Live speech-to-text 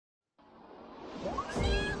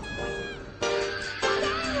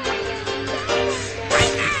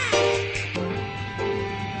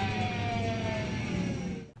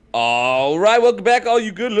Alright, welcome back all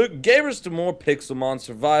you good looking gamers to more Pixelmon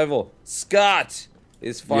Survival. Scott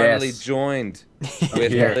is finally joined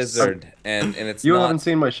with Lizard, and it's You haven't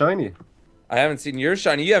seen my shiny. I haven't seen your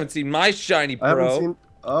shiny. You haven't seen my shiny, bro. I haven't seen.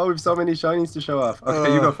 Oh, we've so many shinies to show off.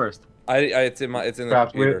 Okay, you go first. It's in the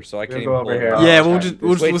computer, so I can't even go over here. Yeah,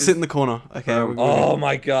 we'll sit in the corner. Okay. Oh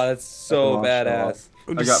my god, that's so badass.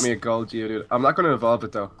 I got me a gold Geodude. I'm not going to evolve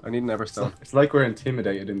it though. I need an Everstone. It's like we're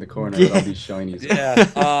intimidated in the corner with all these shinies.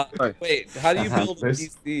 Yeah. Wait, how do you build a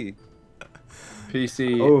PC?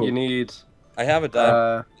 PC, you need. I have a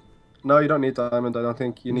diamond. No, you don't need diamond. I don't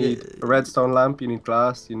think. You need a redstone lamp. You need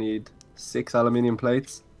glass. You need 6 aluminium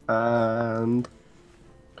plates, and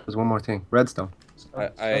there's one more thing. Redstone.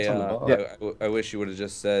 I wish you would have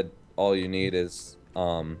just said all you need is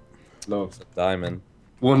love. a diamond.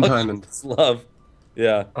 One diamond. It's love.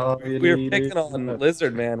 Yeah. We were picking on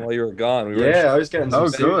Lizard Man while you were gone. I was getting some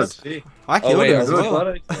good. I killed him as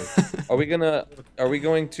well. Are we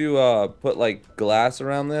going to put like glass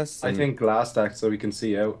around this? I think glass stacked so we can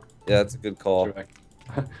see out. Yeah, that's a good call.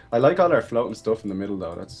 I like all our floating stuff in the middle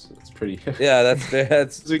though. That's pretty. Yeah,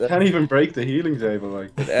 that's we can't even break the healing table.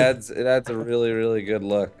 Like it adds a really good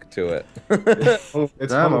look to it.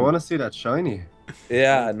 Damn, I want to see that shiny.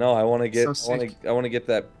 Yeah, no, I want to get I want to get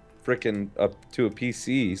that frickin' up to a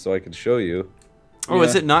PC so I can show you. Oh,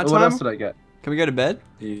 is it nighttime? What else did I get? Can we go to bed?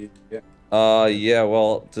 Yeah. Yeah.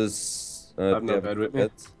 Well, does I have no bed with me.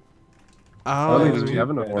 Oh, we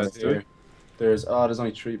have enough beds here. There's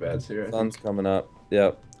only 3 beds here. Sun's coming up.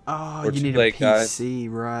 Yep. Oh, you need a PC,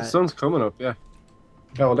 right? The sun's coming up, yeah.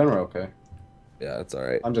 Oh, well then we're okay. Yeah, that's all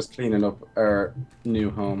right. I'm just cleaning up our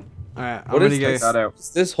new home. All right, I'm what gonna is go.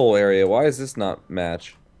 This whole area? Why is this not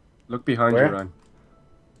match? Look behind you, Ryan.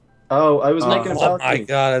 Oh, I was making a balcony. Oh my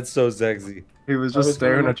god, that's so sexy. He was just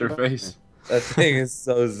staring at your face. That thing is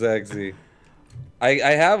so sexy. I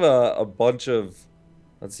have a bunch of,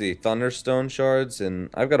 let's see, Thunderstone shards, and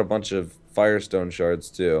I've got a bunch of Firestone shards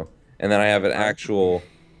too. And then I have an actual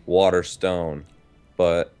water stone.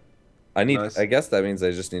 But I need, I guess that means I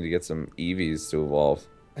just need to get some EVs to evolve.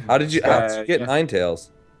 How did you get Ninetales?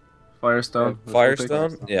 Firestone.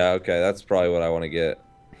 Firestone? Yeah, okay, that's probably what I want to get.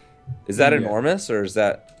 Is that enormous, or is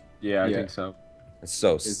that... Yeah, I think so. It's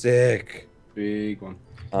so sick. Big one.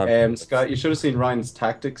 Scott, you should have seen Ryan's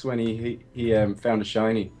tactics when he found a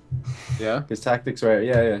shiny. Yeah? His tactics were,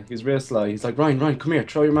 he's real sly. He's like, Ryan, come here,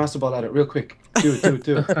 throw your Master Ball at it real quick. Do it.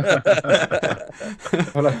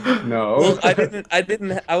 I'm like, no. Well,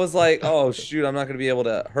 I was like, oh shoot, I'm not going to be able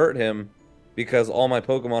to hurt him because all my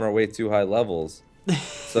Pokemon are way too high levels.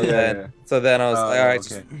 So then I was like,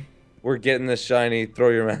 alright, we're getting this shiny, throw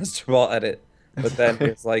your Master Ball at it. But then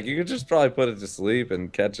it's like, you could just probably put it to sleep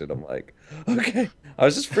and catch it. I'm like, okay. I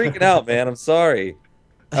was just freaking out, man. I'm sorry.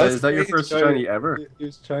 Is that your first shiny ever? He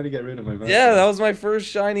was trying to get rid of my Master Yeah, that was my first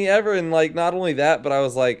shiny ever. And like, not only that, but I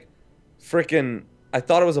was like, freaking, I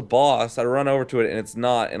thought it was a boss. I run over to it and it's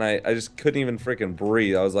not. And I just couldn't even freaking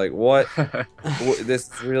breathe. I was like, what? This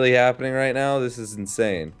is really happening right now? This is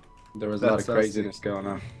insane. There was a lot of craziness going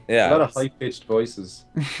on. Yeah. A lot of high-pitched voices.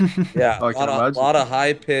 Yeah, a lot of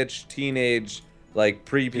high-pitched teenage, like,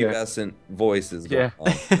 prepubescent voices going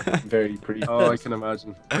on. Very pretty. Oh, I can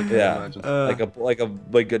imagine.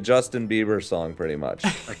 Like a Justin Bieber song, pretty much.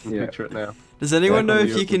 I can picture it now. Does anyone know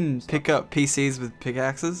if you can pick up PCs with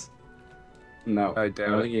pickaxes? No, I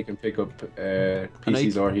don't think you can pick up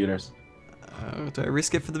PCs or healers. Do I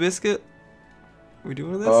risk it for the biscuit? Are we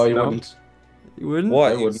doing this? Oh, you wouldn't. You wouldn't?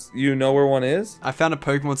 What? You know where one is? I found a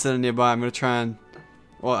Pokemon Center nearby. I'm gonna try and.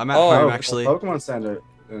 Well, I'm at home actually. Pokemon Center,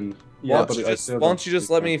 and why don't you just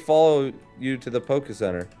let me follow you to the Poke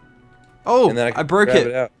Center? Oh, and then I broke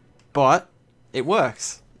it, but it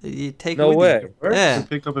works. You take it with way. You. Yeah. You can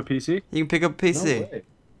pick up a PC. You can pick up a PC. No way.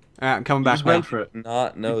 Alright, I'm coming back. Just went for it.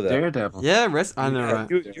 Not know that. Daredevil. Yeah, I know, right?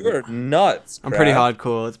 You are nuts. I'm pretty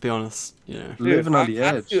hardcore. Let's be honest. You know, living on the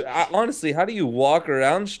edge. Honestly, how do you walk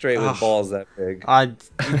around straight with balls that big?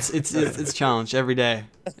 It's challenge every day.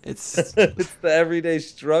 It's it's the everyday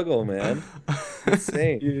struggle, man.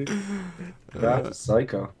 Insane. That's a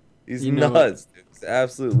psycho. He's nuts. Dude. He's an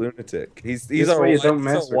absolute lunatic. He's our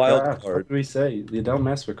wild card. What do we say? You don't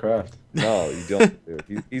mess with craft. No, you don't.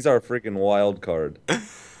 Dude. He's our freaking wild card.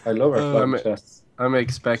 I love our floating chests. I'm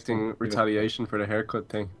expecting retaliation for the haircut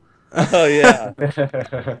thing. Oh yeah.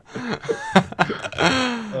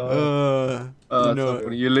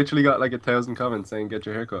 You literally got like 1,000 comments saying get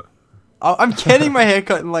your haircut. Oh, I'm getting my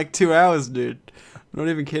haircut in like 2 hours, dude. I'm not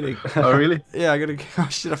even kidding. Oh really? Yeah, I gotta. Oh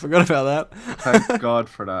shit, I forgot about that. Thank God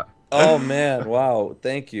for that. Oh man, wow!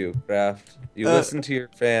 Thank you, Craft. You listen to your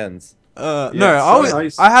fans. No,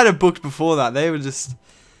 I had it booked before that. They were just.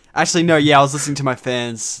 Actually, no. Yeah, I was listening to my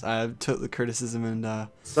fans. I took the criticism and.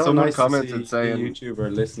 So Someone nice commented to see saying- a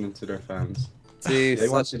YouTuber listening to their fans. See, They such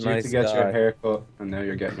a wanted you nice to get guy. your haircut, and now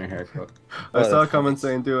you're getting your haircut. I saw a What? comment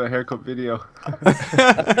saying do a haircut video.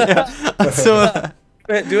 Yeah, I saw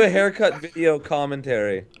that. Do a haircut video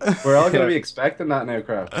commentary. We're all gonna Yeah. be expecting that now,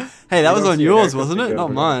 crap. Hey, that You was don't on see a yours, haircut wasn't it? video, Not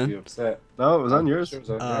we're gonna be mine. upset. No, it was on yours. Sure it was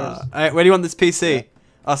on yours. Alright, where do you want this PC?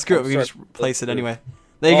 Oh, screw it. We can Sorry. just place it anyway.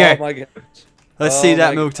 There you Oh go. my gosh. Let's Oh see that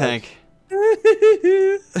my milk gosh. tank.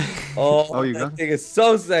 Oh, you that got it? thing is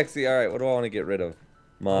so sexy. All right, what do I want to get rid of?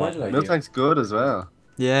 Why did I Milk do? tank's good as well.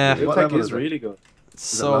 Yeah, Milk What tank level is is it? really good.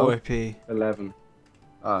 so low? OP. 11.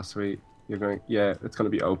 Ah, sweet. You're going. Yeah, it's gonna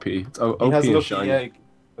be OP. It's OP He has a and lucky shiny. egg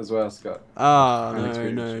as well, Scott. Oh, I'm no,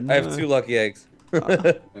 experienced. no, no. I have 2 lucky eggs. My All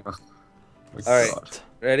right. God.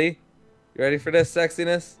 Ready? You ready for this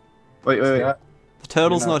sexiness? Wait. Scott, The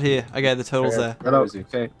turtle's You're not not- here. Okay, the turtle's Fair. there. Where Hello. is he?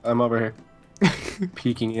 Okay, I'm over here.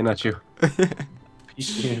 Peeking in at you.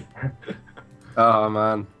 Oh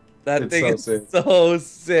man. That It's thing so is sick. so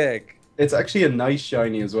sick. It's actually a nice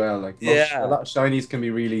shiny as well. Like Yeah. a lot of shinies can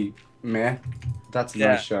be really meh. That's a Yeah.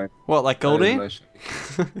 nice shiny. What, like That is Goldie? nice.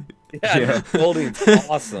 Yeah, Yeah. Goldie's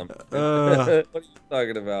awesome. what are you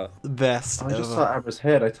talking about? The best I just ever. saw Abra's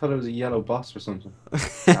head. I thought it was a yellow boss or something.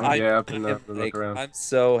 Yeah, I've been having a Like, look around. I'm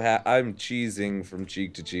so I'm cheesing from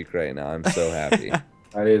cheek to cheek right now. I'm so happy.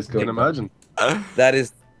 That is I good. can imagine. That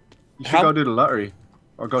is You should How- go do the lottery,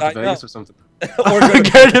 or go I to Vegas know. or something. or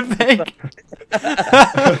Go to Vegas.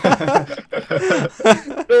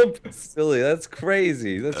 Don't be silly. That's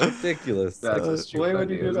crazy. That's ridiculous. That's a stupid Why would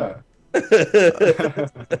you idea, do isn't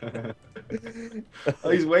that? Oh,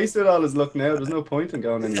 he's wasted all his luck now. There's no point in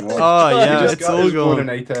going anymore. Oh, yeah, he just it's got all his 1 gone. in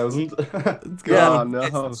 8,000. It's Yeah, gone. Oh, no.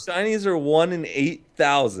 Shinies are 1 in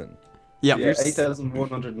 8,000. Yep. Yeah,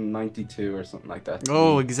 8,192 or something like that.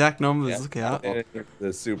 Oh, exact numbers. Yeah. Look out.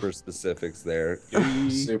 The super specifics there.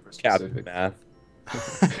 Super Captain specific. Math.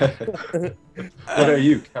 What are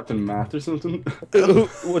you, Captain Math or something?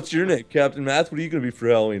 What's your name, Captain Math? What are you gonna be for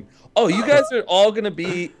Halloween? Oh, you guys are all gonna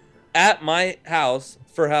be at my house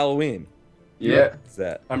for Halloween. Yeah, What's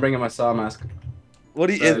that? I'm bringing my saw mask. What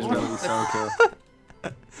do you? That is gonna be so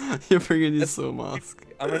cool. You're bringing your soul mask.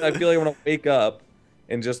 I mean, I feel like I'm gonna wake up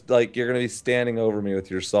and just like you're gonna be standing over me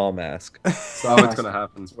with your saw mask. Saw Oh, it's mask. gonna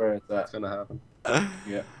happen. That's where it's It's at. gonna happen.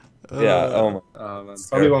 Yeah. Yeah. Oh my. Oh man.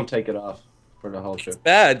 Probably won't take it off for the whole It's trip.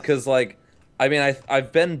 bad because like. I mean,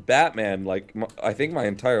 I've been Batman like I think my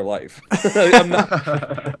entire life. I'm not,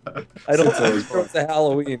 I don't think there was a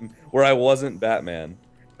Halloween where I wasn't Batman.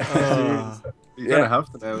 Uh, You're Yeah. gonna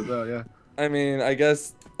have to now as well, yeah. I mean, I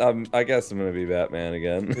guess I'm gonna be Batman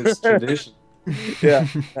again. It's tradition. Yeah.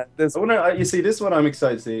 This. I wonder, you see, this is what I'm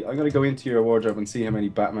excited to see. I'm going to go into your wardrobe and see how many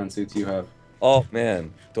Batman suits you have. Oh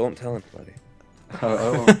man, don't tell anybody.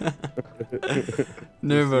 Oh,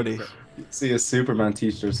 Nobody. see a Superman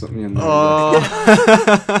t-shirt or something in there. Oh.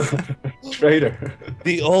 Traitor.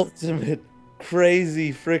 The ultimate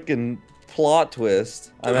crazy freaking plot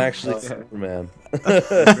twist. I'm actually Oh, yeah. Superman.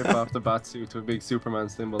 Rip off the bat suit with a big Superman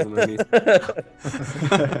symbol underneath.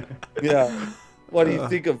 Yeah. Why do you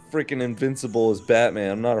think of freaking invincible as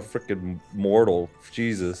Batman? I'm not a freaking mortal.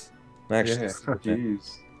 Jesus. I'm actually. Yeah, Superman.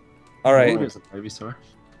 jeez. All Oh, right. there's an Ivysaur.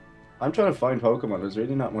 I'm trying to find Pokemon. There's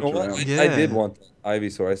really not much You know what? around. Yeah. I did want the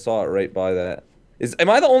Ivysaur. I saw it right by that. Am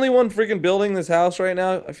I the only one freaking building this house right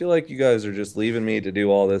now? I feel like you guys are just leaving me to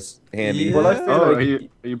do all this handy. Yeah. Well, I feel Oh, like are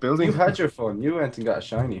you building? you've had your fun. You went and got a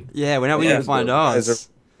shiny. Yeah, we're not Yeah, going to find you guys ours.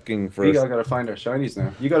 are looking for. We all got to find our shinies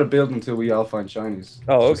now. You got to build until we all find shinies.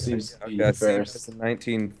 Oh, Just okay. seems to be Okay, I've seen first. this in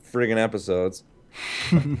 19 friggin' episodes.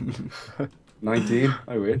 19,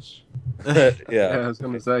 I wish. Yeah, I Yeah, was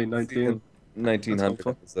gonna say 19. 1900 That's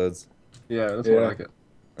cool. episodes. Yeah, that's Yeah. more like it.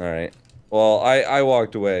 All right. Well, I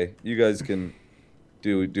walked away. You guys can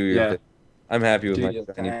do your Yeah. thing. I'm happy with Do my your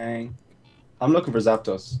shiny. thing. I'm looking for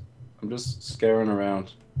Zapdos. I'm just scaring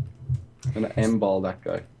around. I'm gonna M-ball that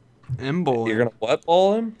guy. M-ball. You're gonna what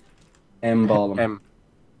ball him? M-ball him.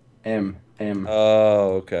 M. M.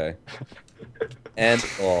 Oh, okay. And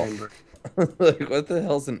ball. Ember. Like, what the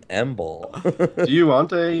hell's an M ball? Do you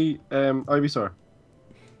want a Ivysaur?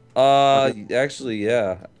 Actually,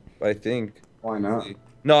 yeah. I think. Why not?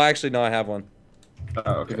 No, actually, no. I have one.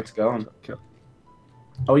 Oh, If okay. it's going. Okay.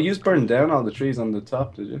 Oh, you just burned down all the trees on the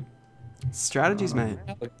top, did you? Strategies, mate.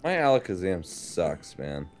 My Alakazam sucks,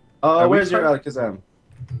 man. Oh, Are we where's your fine? Alakazam?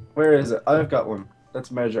 Where is it? I've got one.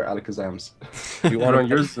 Let's measure Alakazams. You want Ron,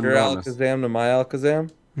 yours is your enormous. Alakazam to my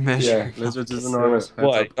Alakazam? Measure. Lizards is Let's do enormous. it. Heads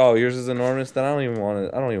What? up. Oh, yours is enormous. Then I don't even want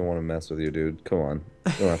to. I don't even want to mess with you, dude. Come on.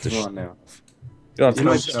 You don't have to. Come on now. You don't have You to.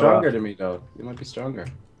 might be show stronger off. than me, though. You might be stronger.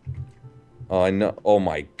 Oh, I know. Oh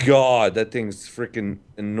my God, that thing's freaking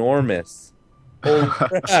enormous. Holy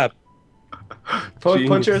crap!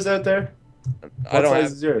 Put yours out there. I What don't size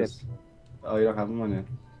have is yours? Oh, you don't have them on you.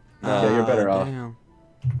 No. Yeah, you're better off. Damn.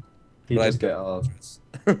 He But I- just get all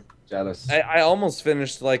jealous. I almost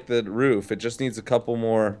finished like the roof. It just needs a couple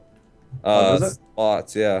more does it?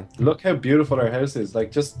 spots. Yeah. Look how beautiful our house is.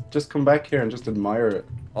 Like, just come back here and just admire it.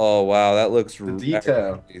 Oh wow, that looks The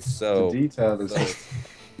detail. so The detail is so it's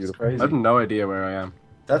beautiful. I have crazy. no idea where I am.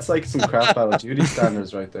 That's like some crap Battle of Duty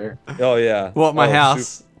standards right there. Oh yeah. What, my Oh,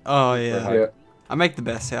 house? Oh, yeah. Yeah, I make the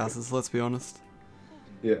best houses, let's be honest.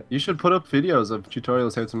 yeah. You should put up videos of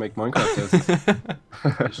tutorials how to make Minecraft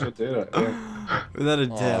houses. You should do that. Yeah. Without a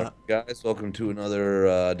Aw, doubt. guys, welcome to another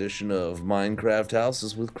edition of Minecraft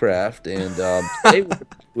Houses with Craft, and today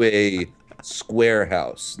we're doing a square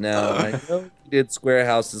house. Now, I know we did square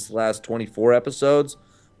houses the last 24 episodes,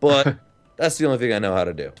 but that's the only thing I know how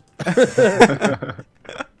to do.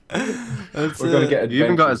 That's We're gonna get You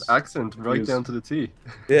even got his adventures. accent right Views. down to the T.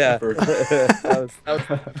 Yeah, For-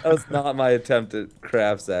 that was not my attempt at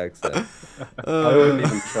Craft's accent. I wouldn't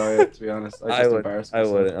even try it, to be honest. I just embarrass I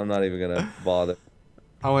myself. wouldn't. I'm not even gonna bother.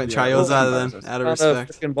 I won't try Yeah, yours well, either then, embarrass out of I'm a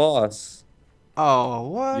respect. freaking boss. Oh,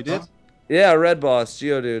 what? You did? Yeah, red boss,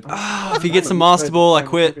 Geodude. Ah, if he gets a master ball, I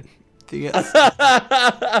quit. If he gets...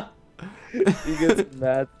 He gets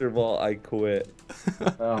master ball, I quit.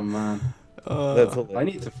 Oh man. That's Uh, hilarious. I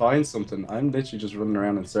need to find something. I'm literally just running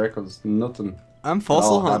around in circles. Nothing. I'm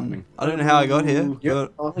fossil all hunting. happening. I don't know how I got here, You're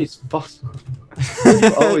but... always fossil.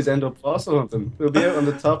 You always end up fossil hunting. We'll be out on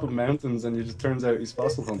the top of mountains and it just turns out he's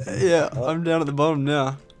fossil hunting. Yeah, I'm down at the bottom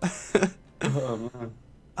now. Oh man.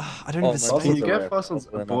 I don't Oh, even my speak. Can you Fossils are get fossils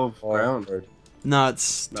When I'm above ground? forward. No,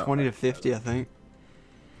 it's No. 20 to 50, I think.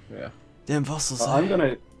 Yeah. Damn fossils. I'm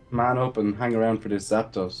gonna man up and hang around for this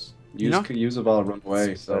Zapdos. You Use, know? use a ball, run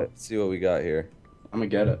away. So Let's see what we got here. I'm gonna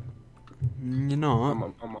get it. You're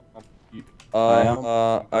not. I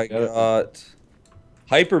am. I Get it. got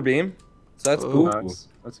Hyper Beam. So that's Ooh. cool. Nice.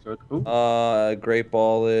 That's good. Ooh. Great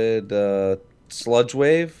Ballad, Sludge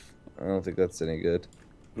Wave. I don't think that's any good.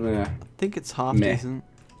 Yeah. I think it's half Meh. decent.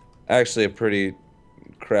 Actually, a pretty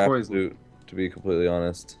crap Poison. loot, to be completely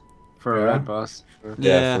honest. For a Yeah. red boss.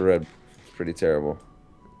 Yeah. For red, it's pretty terrible.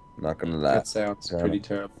 Not gonna lie. That sounds Yeah. pretty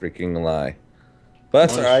terrible. Freaking lie. But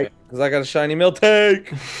that's What a alright, shit. because I got a shiny Miltank!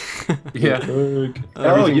 Yeah. Oh, you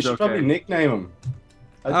Everything's should probably okay. nickname him.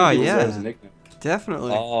 I think Oh, he yeah. deserves a nickname.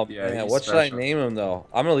 Definitely. Oh Yeah, man, he's what should I special. name him though?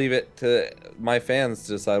 I'm gonna leave it to my fans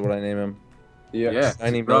to decide what I name him. Yeah.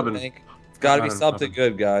 Shiny Robin. Miltank. It's gotta be Robin, something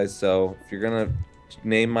Robin. good, guys. So if you're gonna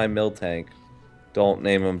name my Miltank, don't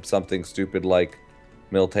name him something stupid like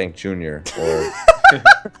Miltank Jr. or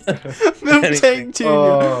Milk Tank Jr.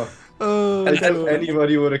 Oh, Oh, I thought God.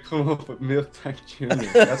 anybody would have come up with Milk Tank Jr.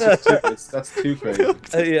 That's just too, that's too crazy. Milk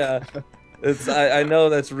Tank. yeah. It's I know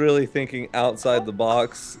that's really thinking outside the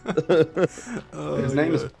box. Oh, His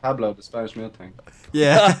name is God. Pablo, the Spanish Milk Tank.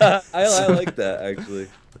 Yeah. I like that actually.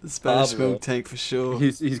 Spanish Pablo. milk tank for sure.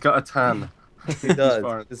 He's got a tan. He does.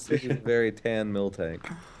 fine. This is a very tan Miltank.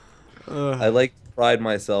 I Ugh. like to pride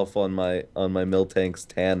myself on my Miltank's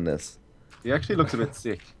tanness. He actually looks a bit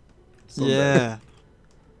sick. Yeah.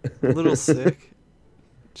 A little sick.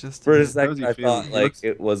 Just For a bit. How's second, he I feeling? thought He like looks-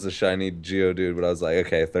 it was a shiny Geodude, but I was like,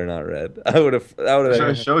 okay, if they're not red, I would have.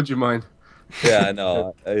 I showed you mine. Yeah, I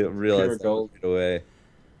know. I realized that gold. right away.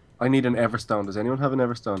 I need an Everstone. Does anyone have an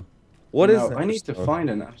Everstone? What is? No, I need to find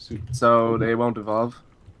an absolute. So they won't evolve.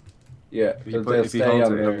 Yeah, If he, they'll if he stay holds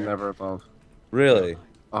on it, it'll there. never evolve. Really?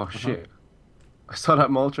 Oh shit! I saw that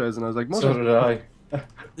Moltres and I was like, So Moltres. did I.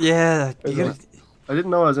 Yeah. You Is gotta, I didn't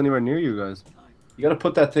know I was anywhere near you guys. You gotta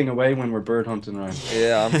put that thing away when we're bird hunting, Ryan.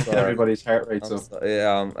 Yeah, I'm sorry. Everybody's heart rate's I'm up.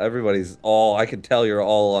 yeah, everybody's all. I can tell you're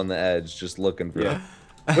all on the edge, just looking for. Yeah.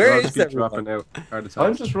 Where I'll is just be everyone? dropping out heart attacks.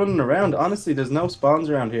 I'm just running around. Honestly, there's no spawns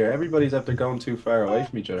around here. Everybody's after going too far away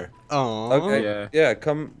from each other. oh. Okay. Yeah. Yeah,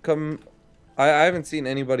 come. I haven't seen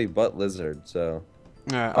anybody but Lizard, so.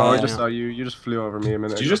 Alright, Oh, I Yeah. just saw you. You just flew over me a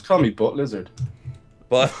minute. Did you ago. just call me butt lizard?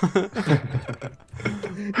 But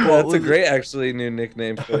that's a Lizard. great, actually, new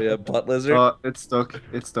nickname for you, Butt Lizard. Oh, it's stuck.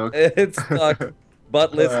 It's stuck. It's stuck.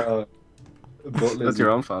 Butt Lizard. Butt That's lizard.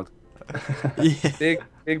 your own fault. Yeah.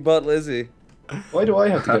 Big Butt Lizzie. Why do I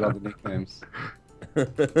have to get all the nicknames?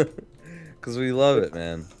 Because we love it,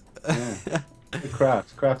 man. Yeah.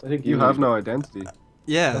 Craft. I think You have no identity.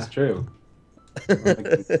 Yeah. That's true.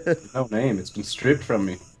 No name. It's been stripped from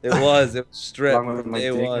me. It was stripped Along with from my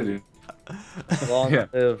day one. dignity. Long Yeah.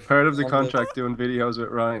 live. Part of the long live- contract doing videos with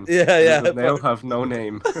Ryan. Yeah, You yeah. will now have no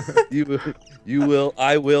name. You will.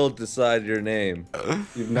 I will decide your name.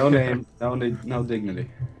 You've no name, no dignity.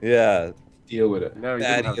 Yeah. deal with it. No, you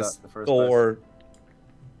didn't have that Thaddeus in the first place. Thor.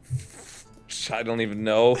 I don't even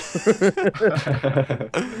know. I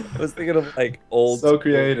was thinking of like old. So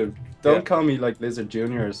creative. Don't Yeah. call me like Lizard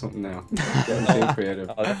Junior or something now. Getting too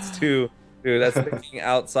creative. Oh, that's too. Dude, that's thinking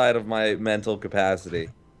outside of my mental capacity.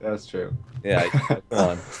 That's true. Yeah, come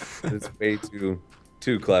on. It's way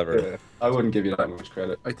too clever. Yeah, I wouldn't give you that much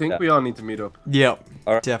credit. I think Yeah. we all need to meet up. Yep.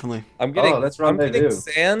 Alright. Definitely. I'm getting. let's I'm getting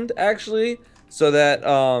rendezvous. sand actually, so that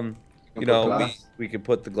you put know glass. we could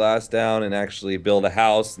put the glass down and actually build a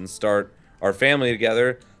house and start our family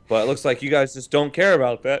together. But it looks like you guys just don't care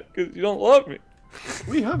about that because you don't love me.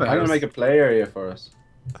 We have a I'm house. gonna make a play area for us.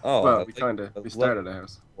 Oh, Well, I we think kind of. I We love started a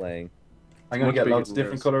house. playing. I'm gonna much get bigger lots of than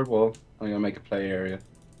different yours. colored wool. I'm gonna make a play area.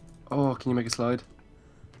 Oh, can you make a slide?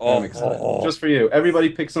 Oh, I'm excited. Just for you. Everybody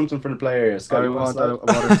pick something for the play area. Scott, I you want want a a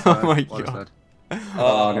slide? water slide. Oh my water God. slide.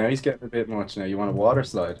 Oh, now he's getting a bit much now. You want a water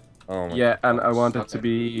slide? oh my Yeah, and I want it to Okay.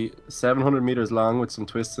 be 700 meters long with some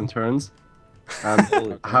twists and turns. And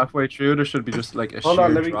Holy halfway through, there should be just like a Hold sheer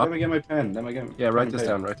on, drop. let me get my pen. Let me get Yeah, pen write and this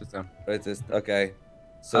paper. down. Write this down. Right, this okay.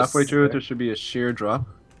 So Halfway through it, there should be a sheer drop.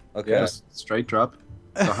 Okay. Yeah. Just straight drop.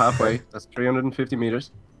 So halfway, that's 350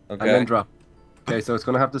 meters, Okay. and then drop. Okay, so it's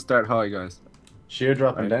gonna have to start high, guys. Sheer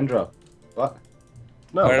drop and Right. then drop. What?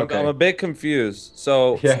 No, All right, okay. I'm a bit confused.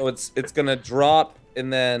 So Yeah. so it's gonna drop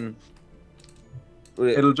and then.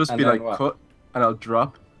 it'll just And be then like what? cut, and I'll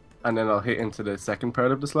drop, and then I'll hit into the second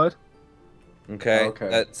part of the slide. Okay. Okay.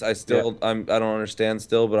 That's I still I don't understand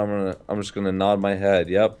still, but I'm just gonna nod my head.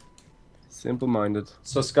 Yep. Simple-minded.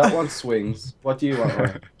 So Scott wants swings. What do you want,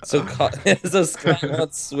 Ryan? So so Scott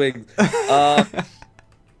wants swings.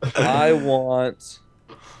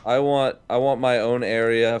 I want my own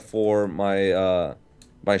area for my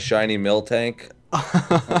my shiny mill tank.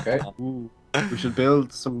 Okay. Ooh. We should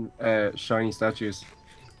build some shiny statues,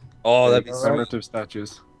 Oh, that'd be All right. sweet. commemorative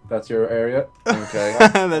statues. That's your area. Okay.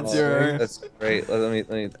 That's your Oh, area. That's great. Let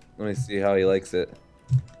me see how he likes it.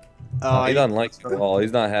 Oh, He doesn't like it at all.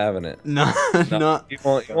 He's not having it. No, No, no, he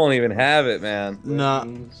won't even have it, man. no.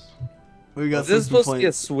 Swings. We got Is this some supposed to be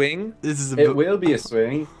a complaints. swing? This is a It will be a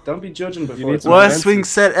swing. Don't be judging before. need it's some over. worst swing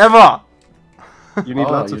set ever. You need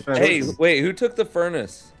Oh, lots you- of fences. Hey, wait, who took the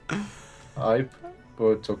furnace? I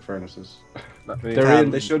but took furnaces. That means- They're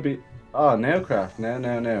in. They should be. Oh, now craft.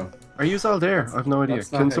 Now. Are you all there? I've no idea.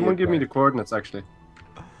 That's not Can how someone you give me play. the coordinates, actually?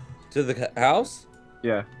 To the house?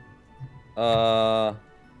 Yeah.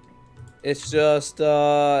 It's just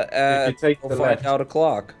at If you take the we'll left find out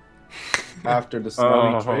o'clock. after the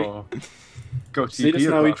snowy tree. Oh. Go See the TP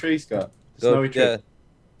snowy o'clock. tree, Scott. The So, snowy tree. yeah,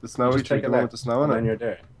 The snowy Just tree, take the a one left, with the snow on and then it. you're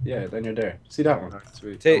there. Yeah, then you're there. See that one? Alright,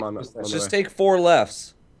 sweet. Take- I'm on just the just way. take 4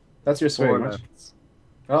 lefts. That's your swing. Four Rich. lefts.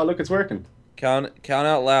 Oh, look, it's working. Count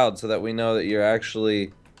out loud so that we know that you're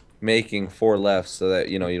actually making 4 lefts, so that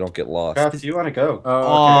you know you don't get lost. Craft, do you want to go? Oh, okay.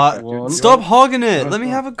 Aw, One, stop hogging it. Let me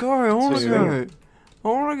One. have a go. I want to Two. go. I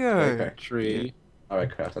want to go. Okay. 3, All right,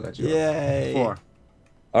 Craft, I'll let you. Yay. 4.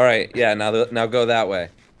 All right, yeah. Now go that way.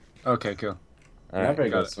 Okay, cool. All You're not right. very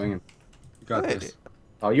got good at it. swinging. You got Hey. this.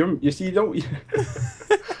 Oh, you see, you don't.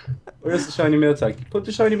 Where's the shiny mill tank? Put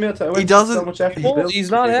the shiny mill tank. I went to doesn't- So much effort. Well, built he's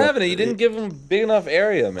to not do that. having it. You didn't give him a big enough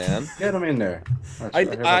area, man. Get him in there. I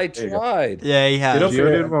There you go. tried. Yeah, he Get has. up here.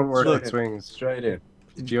 Geodude won't work Straight with in. swings. Straight in.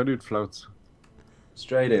 Geodude floats.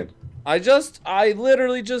 Straight in. I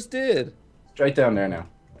literally just did. Straight down there now.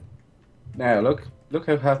 Now look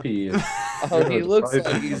how happy he is. Oh, he Good. looks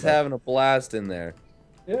Private. like he's having a blast in there.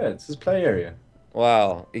 Yeah, it's his play area.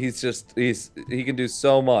 Wow, he can do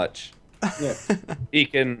so much. Yeah.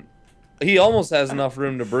 He almost has enough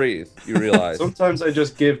room to breathe. You realize? Sometimes I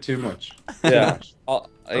just give too much. Yeah.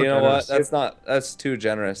 You know what? generous. That's too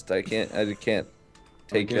generous. I can't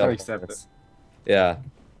take Okay, you up I on accept this. Yeah,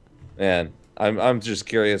 man. I'm just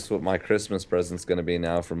curious what my Christmas present's gonna be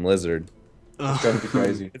now from Lizard. It's gonna be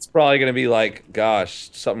crazy. It's probably gonna be like, gosh,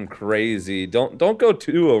 something crazy. Don't go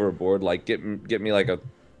too overboard. Like get me like a,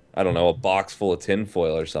 I don't know, a box full of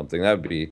tinfoil or something. That'd be